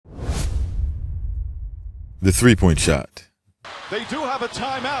The three-point shot. They do have a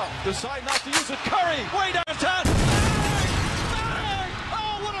timeout. Decide not to use it. Curry, way downtown.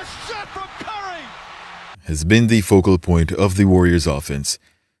 Oh, what a shot from Curry! Has been the focal point of the Warriors offense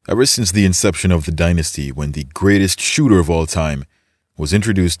ever since the inception of the dynasty, when the greatest shooter of all time was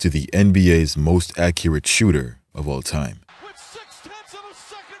introduced to the NBA's most accurate shooter of all time. With 0.6 of a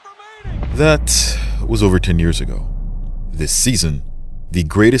second remaining. That was over 10 years ago. This season, the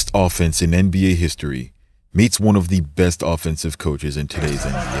greatest offense in NBA history meets one of the best offensive coaches in today's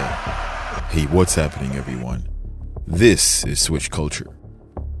NBA. Hey, what's happening, everyone? This is Switch Culture.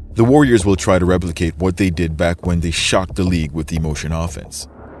 The Warriors will try to replicate what they did back when they shocked the league with the motion offense.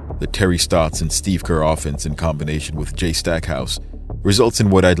 The Terry Stotts and Steve Kerr offense in combination with Jay Stackhouse results in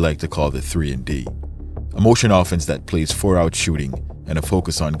what I'd like to call the 3-and-D. A motion offense that plays 4-out shooting and a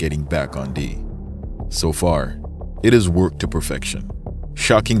focus on getting back on D. So far, it has worked to perfection,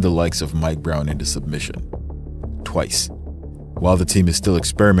 shocking the likes of Mike Brown into submission. Twice. While the team is still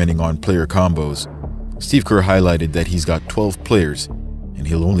experimenting on player combos, Steve Kerr highlighted that he's got 12 players and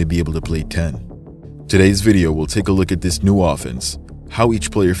he'll only be able to play 10. Today's video will take a look at this new offense, how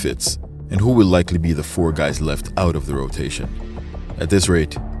each player fits, and who will likely be the 4 guys left out of the rotation. At this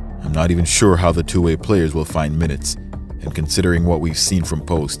rate, I'm not even sure how the two-way players will find minutes, and considering what we've seen from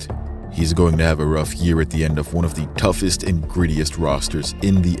Post, he's going to have a rough year at the end of one of the toughest and grittiest rosters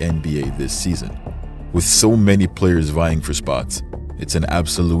in the NBA this season. With so many players vying for spots, it's an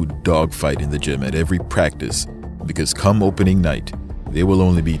absolute dogfight in the gym at every practice, because come opening night, there will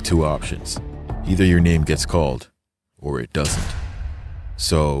only be 2 options. Either your name gets called, or it doesn't.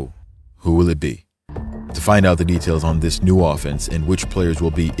 So, who will it be? To find out the details on this new offense and which players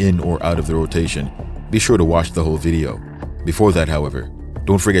will be in or out of the rotation, be sure to watch the whole video. Before that, however,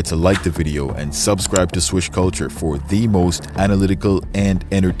 don't forget to like the video and subscribe to Swish Culture for the most analytical and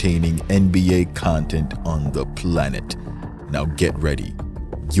entertaining NBA content on the planet. Now get ready.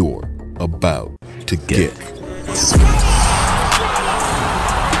 You're about to get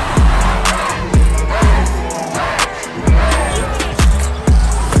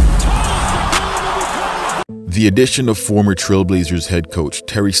The addition of former Trailblazers head coach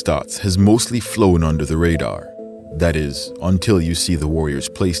Terry Stotts has mostly flown under the radar. That is, until you see the Warriors'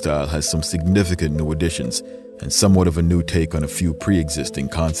 playstyle has some significant new additions and somewhat of a new take on a few pre-existing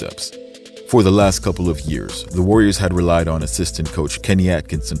concepts. For the last couple of years, the Warriors had relied on assistant coach Kenny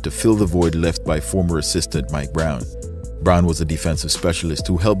Atkinson to fill the void left by former assistant Mike Brown. Brown was a defensive specialist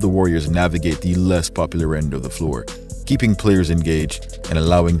who helped the Warriors navigate the less popular end of the floor, keeping players engaged and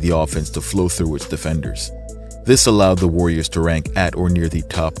allowing the offense to flow through its defenders. This allowed the Warriors to rank at or near the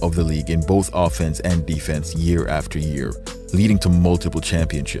top of the league in both offense and defense year after year, leading to multiple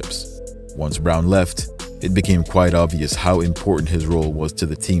championships. Once Brown left, it became quite obvious how important his role was to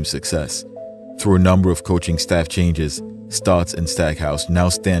the team's success. Through a number of coaching staff changes, Stotts and Stackhouse now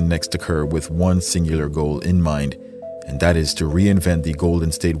stand next to Kerr with one singular goal in mind, and that is to reinvent the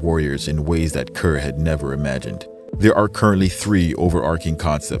Golden State Warriors in ways that Kerr had never imagined. There are currently 3 overarching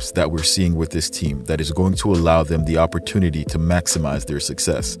concepts that we're seeing with this team that is going to allow them the opportunity to maximize their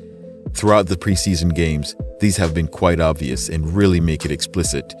success. Throughout the preseason games, these have been quite obvious and really make it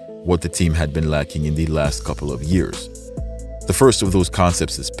explicit what the team had been lacking in the last couple of years. The first of those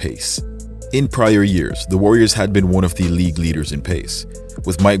concepts is pace. In prior years, the Warriors had been one of the league leaders in pace.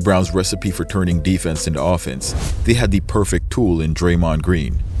 With Mike Brown's recipe for turning defense into offense, they had the perfect tool in Draymond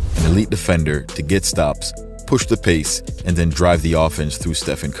Green, an elite defender to get stops, push the pace, and then drive the offense through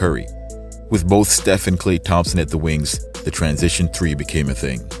Stephen Curry. With both Steph and Klay Thompson at the wings, the transition 3 became a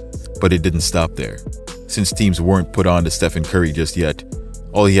thing. But it didn't stop there. Since teams weren't put on to Stephen Curry just yet,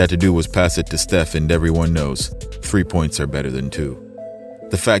 all he had to do was pass it to Steph, and everyone knows 3 points are better than 2.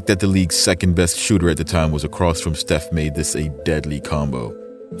 The fact that the league's second best shooter at the time was across from Steph made this a deadly combo.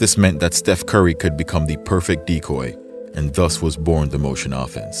 This meant that Steph Curry could become the perfect decoy, and thus was born the motion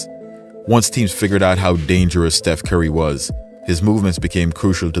offense. Once teams figured out how dangerous Steph Curry was, his movements became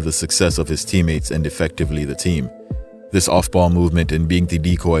crucial to the success of his teammates and effectively the team. This off-ball movement and being the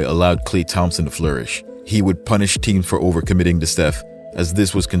decoy allowed Klay Thompson to flourish. He would punish teams for overcommitting to Steph, as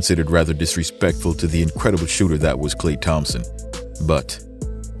this was considered rather disrespectful to the incredible shooter that was Klay Thompson. But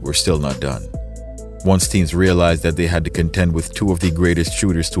we're still not done. Once teams realized that they had to contend with 2 of the greatest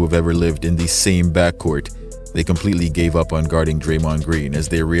shooters to have ever lived in the same backcourt, they completely gave up on guarding Draymond Green, as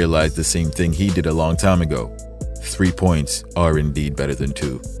they realized the same thing he did a long time ago. 3 points are indeed better than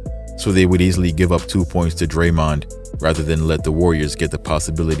 2. So they would easily give up 2 points to Draymond rather than let the Warriors get the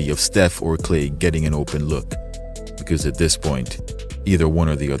possibility of Steph or Klay getting an open look. Because at this point, either one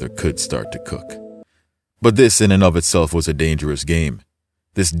or the other could start to cook. But this in and of itself was a dangerous game.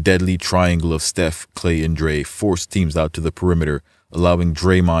 This deadly triangle of Steph, Klay, and Dre forced teams out to the perimeter, allowing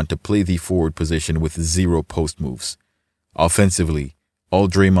Draymond to play the forward position with 0 post moves. Offensively, all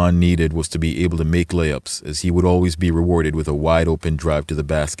Draymond needed was to be able to make layups, as he would always be rewarded with a wide-open drive to the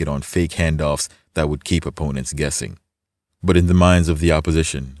basket on fake handoffs that would keep opponents guessing. But in the minds of the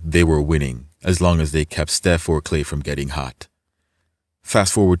opposition, they were winning, as long as they kept Steph or Klay from getting hot.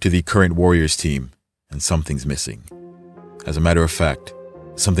 Fast forward to the current Warriors team, and something's missing. As a matter of fact,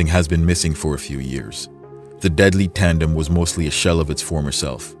 something has been missing for a few years. The deadly tandem was mostly a shell of its former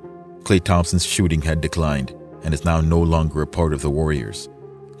self. Klay Thompson's shooting had declined, and is now no longer a part of the Warriors.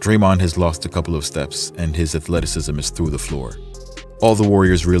 Draymond has lost a couple of steps, and his athleticism is through the floor. All the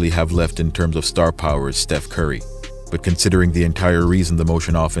Warriors really have left in terms of star power is Steph Curry, but considering the entire reason the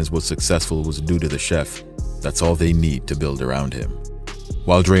motion offense was successful was due to the chef, that's all they need to build around him.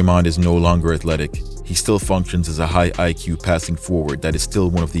 While Draymond is no longer athletic, he still functions as a high IQ passing forward that is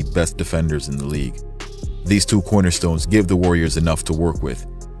still one of the best defenders in the league. These two cornerstones give the Warriors enough to work with,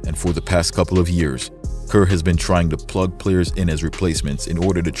 and for the past couple of years, Kerr has been trying to plug players in as replacements in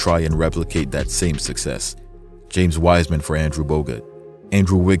order to try and replicate that same success. James Wiseman for Andrew Bogut,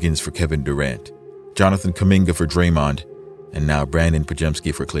 Andrew Wiggins for Kevin Durant, Jonathan Kuminga for Draymond, and now Brandon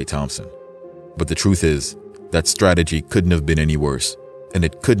Podziemski for Klay Thompson. But the truth is, that strategy couldn't have been any worse, and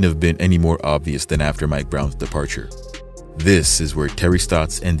it couldn't have been any more obvious than after Mike Brown's departure. This is where Terry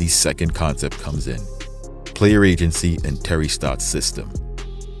Stotts and the second concept comes in: player agency and Terry Stotts' system.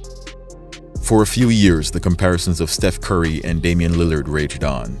 For a few years, the comparisons of Steph Curry and Damian Lillard raged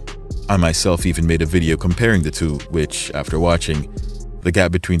on. I myself even made a video comparing the two, which, after watching, the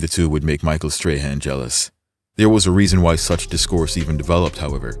gap between the two would make Michael Strahan jealous. There was a reason why such discourse even developed,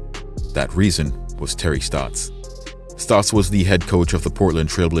 however. That reason was Terry Stotts. Stotts was the head coach of the Portland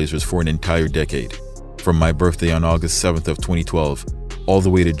Trailblazers for an entire decade, from my birthday on August 7th of 2012 all the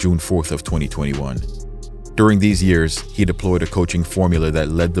way to June 4th of 2021. During these years, he deployed a coaching formula that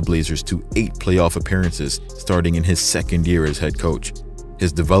led the Blazers to 8 playoff appearances starting in his second year as head coach.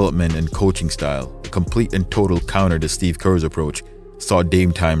 His development and coaching style, a complete and total counter to Steve Kerr's approach, saw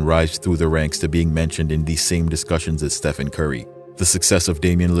Dame time rise through the ranks to being mentioned in these same discussions as Stephen Curry. The success of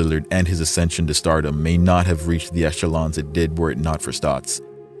Damian Lillard and his ascension to stardom may not have reached the echelons it did were it not for Stotts.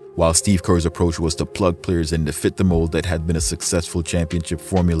 While Steve Kerr's approach was to plug players in to fit the mold that had been a successful championship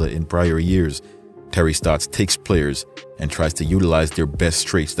formula in prior years, Terry Stotts takes players and tries to utilize their best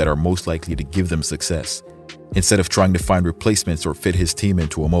traits that are most likely to give them success. Instead of trying to find replacements or fit his team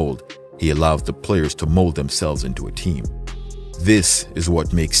into a mold, he allows the players to mold themselves into a team. This is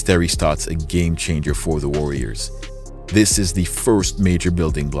what makes Terry Stotts a game changer for the Warriors. This is the first major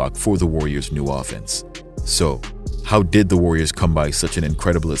building block for the Warriors' new offense. So, how did the Warriors come by such an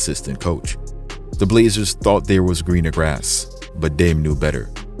incredible assistant coach? The Blazers thought there was greener grass, but Dame knew better.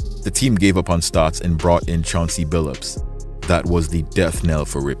 The team gave up on Stotts and brought in Chauncey Billups. That was the death knell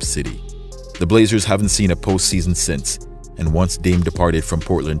for Rip City. The Blazers haven't seen a postseason since, and once Dame departed from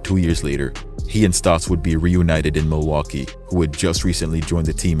Portland 2 years later, he and Stotts would be reunited in Milwaukee, who had just recently joined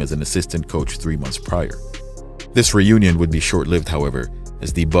the team as an assistant coach 3 months prior. This reunion would be short-lived, however,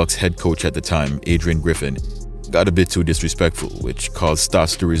 as the Bucks head coach at the time, Adrian Griffin, got a bit too disrespectful, which caused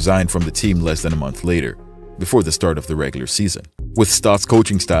Stotts to resign from the team less than a month later, before the start of the regular season. With Stotts'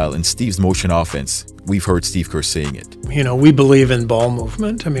 coaching style and Steve's motion offense, we've heard Steve Kerr saying it. You know, we believe in ball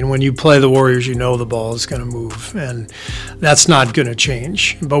movement. I mean, when you play the Warriors, you know the ball is going to move, and that's not going to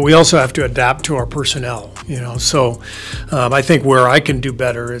change. But we also have to adapt to our personnel, you know. So I think where I can do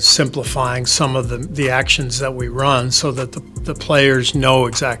better is simplifying some of the actions that we run so that the players know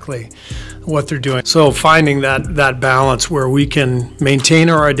exactly what they're doing. So finding that balance where we can maintain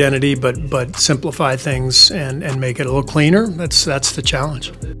our identity but simplify things and make it a little cleaner, that's the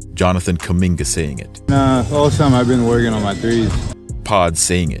challenge. Jonathan Kuminga saying it. All summer I've been working on my threes. Pod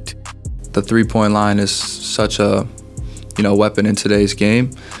saying it. The three-point line is such a weapon in today's game.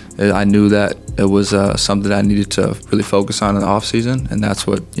 I knew that it was something that I needed to really focus on in the offseason, and that's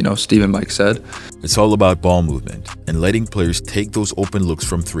what Steve and Mike said. It's all about ball movement and letting players take those open looks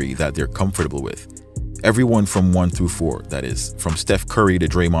from three that they're comfortable with. Everyone from 1 through 4, that is, from Steph Curry to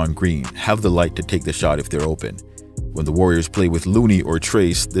Draymond Green, have the light to take the shot if they're open. When the Warriors play with Looney or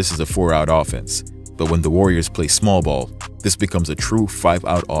Trace, this is a 4-out offense. But when the Warriors play small ball, this becomes a true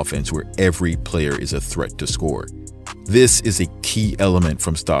 5-out offense where every player is a threat to score. This is a key element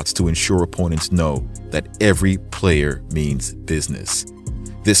from Stotts to ensure opponents know that every player means business.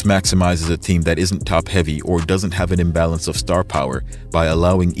 This maximizes a team that isn't top-heavy or doesn't have an imbalance of star power by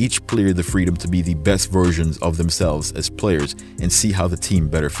allowing each player the freedom to be the best versions of themselves as players and see how the team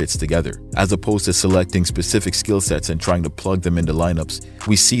better fits together. As opposed to selecting specific skill sets and trying to plug them into lineups,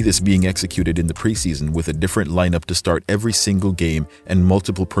 we see this being executed in the preseason with a different lineup to start every single game and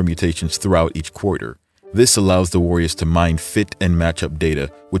multiple permutations throughout each quarter. This allows the Warriors to mine fit and matchup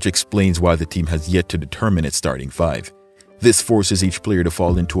data, which explains why the team has yet to determine its starting five. This forces each player to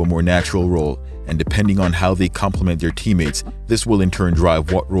fall into a more natural role, and depending on how they complement their teammates, this will in turn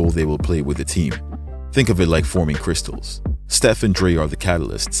drive what role they will play with the team. Think of it like forming crystals. Steph and Dre are the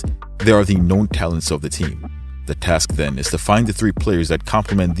catalysts. They are the known talents of the team. The task then is to find the three players that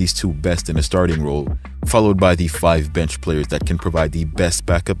complement these two best in a starting role, followed by the five bench players that can provide the best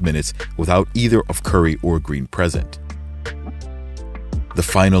backup minutes without either of Curry or Green present. The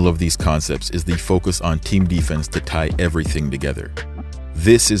final of these concepts is the focus on team defense to tie everything together.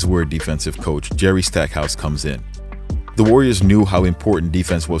 This is where defensive coach Jerry Stackhouse comes in. The Warriors knew how important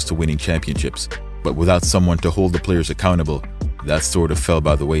defense was to winning championships, but without someone to hold the players accountable, that sort of fell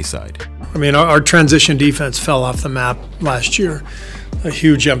by the wayside. I mean, our transition defense fell off the map last year. A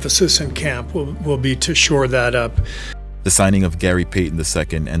huge emphasis in camp will be to shore that up. The signing of Gary Payton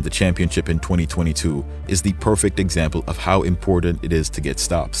II and the championship in 2022 is the perfect example of how important it is to get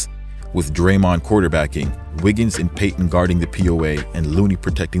stops. With Draymond quarterbacking, Wiggins and Payton guarding the POA, and Looney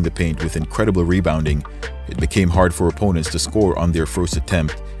protecting the paint with incredible rebounding, it became hard for opponents to score on their first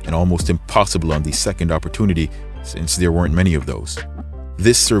attempt and almost impossible on the second opportunity since there weren't many of those.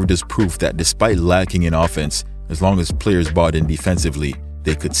 This served as proof that despite lacking in offense, as long as players bought in defensively,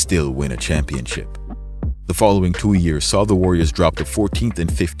 they could still win a championship. The following 2 years saw the Warriors drop to 14th and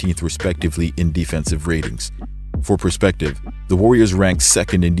 15th respectively in defensive ratings. For perspective, the Warriors ranked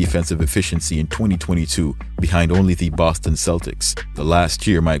second in defensive efficiency in 2022 behind only the Boston Celtics. The last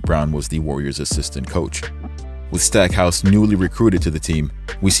year Mike Brown was the Warriors' assistant coach. With Stackhouse newly recruited to the team,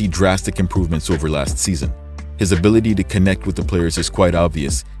 we see drastic improvements over last season. His ability to connect with the players is quite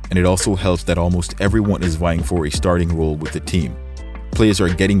obvious, and it also helps that almost everyone is vying for a starting role with the team. Players are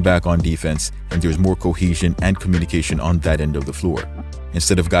getting back on defense, and there's more cohesion and communication on that end of the floor.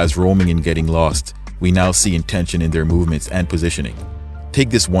 Instead of guys roaming and getting lost, we now see intention in their movements and positioning. Take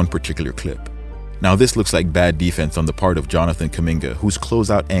this one particular clip. Now this looks like bad defense on the part of Jonathan Kuminga, whose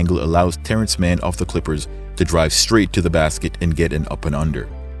closeout angle allows Terrence Mann of the Clippers to drive straight to the basket and get an up and under.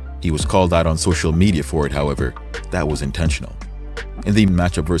 He was called out on social media for it, however. That was intentional. In the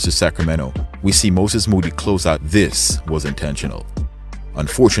matchup versus Sacramento, we see Moses Moody close out. This was intentional.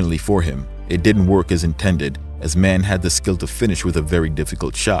 Unfortunately for him, it didn't work as intended, as Mann had the skill to finish with a very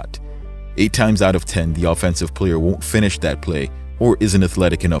difficult shot. 8 times out of 10, the offensive player won't finish that play or isn't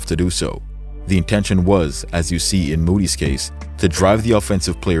athletic enough to do so. The intention was, as you see in Moody's case, to drive the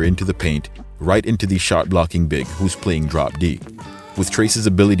offensive player into the paint, right into the shot-blocking big who's playing drop D. With Trace's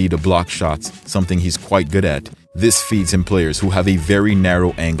ability to block shots, something he's quite good at, this feeds him players who have a very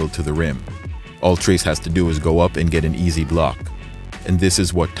narrow angle to the rim. All Trace has to do is go up and get an easy block. And this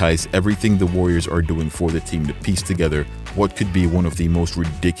is what ties everything the Warriors are doing for the team to piece together what could be one of the most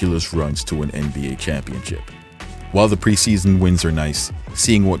ridiculous runs to an NBA championship. While the preseason wins are nice,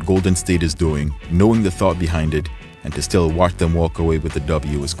 seeing what Golden State is doing, knowing the thought behind it, and to still watch them walk away with the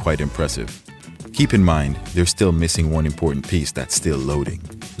W is quite impressive. Keep in mind, they're still missing one important piece that's still loading.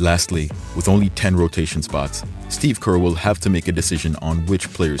 Lastly, with only 10 rotation spots, Steve Kerr will have to make a decision on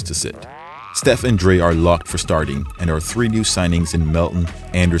which players to sit. Steph and Dre are locked for starting, and our 3 new signings in Melton,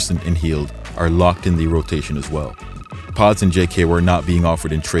 Anderson, and Hield are locked in the rotation as well. Pods and JK were not being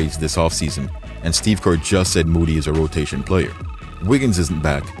offered in trades this offseason, and Steve Kerr just said Moody is a rotation player. Wiggins isn't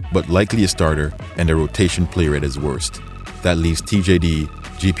back, but likely a starter and a rotation player at his worst. That leaves TJD,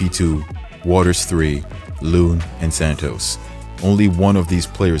 GP2, Waters 3, Loon, and Santos. Only one of these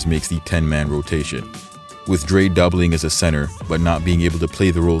players makes the 10-man rotation. With Dre doubling as a center, but not being able to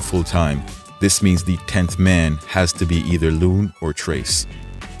play the role full-time, this means the 10th man has to be either Loon or Trace.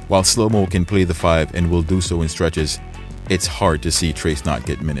 While Slow-Mo can play the 5 and will do so in stretches, it's hard to see Trace not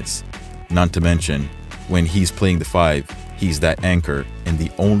get minutes. Not to mention, when he's playing the 5, he's that anchor and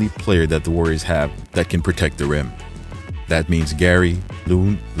the only player that the Warriors have that can protect the rim. That means Gary,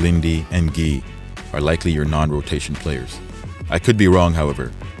 Loon, Lindy, and Guy are likely your non-rotation players. I could be wrong,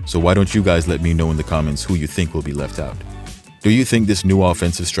 however, so why don't you guys let me know in the comments who you think will be left out? Do you think this new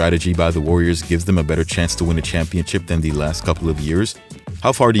offensive strategy by the Warriors gives them a better chance to win a championship than the last couple of years?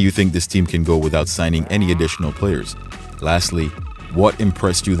 How far do you think this team can go without signing any additional players? Lastly, what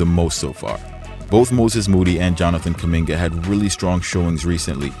impressed you the most so far? Both Moses Moody and Jonathan Kuminga had really strong showings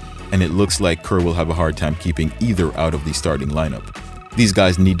recently, and it looks like Kerr will have a hard time keeping either out of the starting lineup. These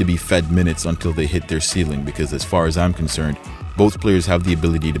guys need to be fed minutes until they hit their ceiling because as far as I'm concerned, both players have the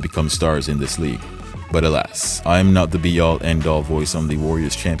ability to become stars in this league. But alas, I am not the be-all end-all voice on the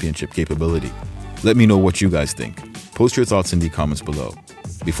Warriors championship capability. Let me know what you guys think. Post your thoughts in the comments below.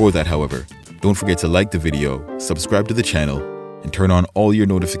 Before that, however, don't forget to like the video, subscribe to the channel, and turn on all your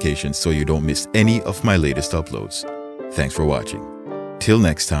notifications so you don't miss any of my latest uploads. Thanks for watching. Till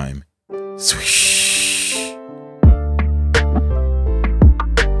next time, swish!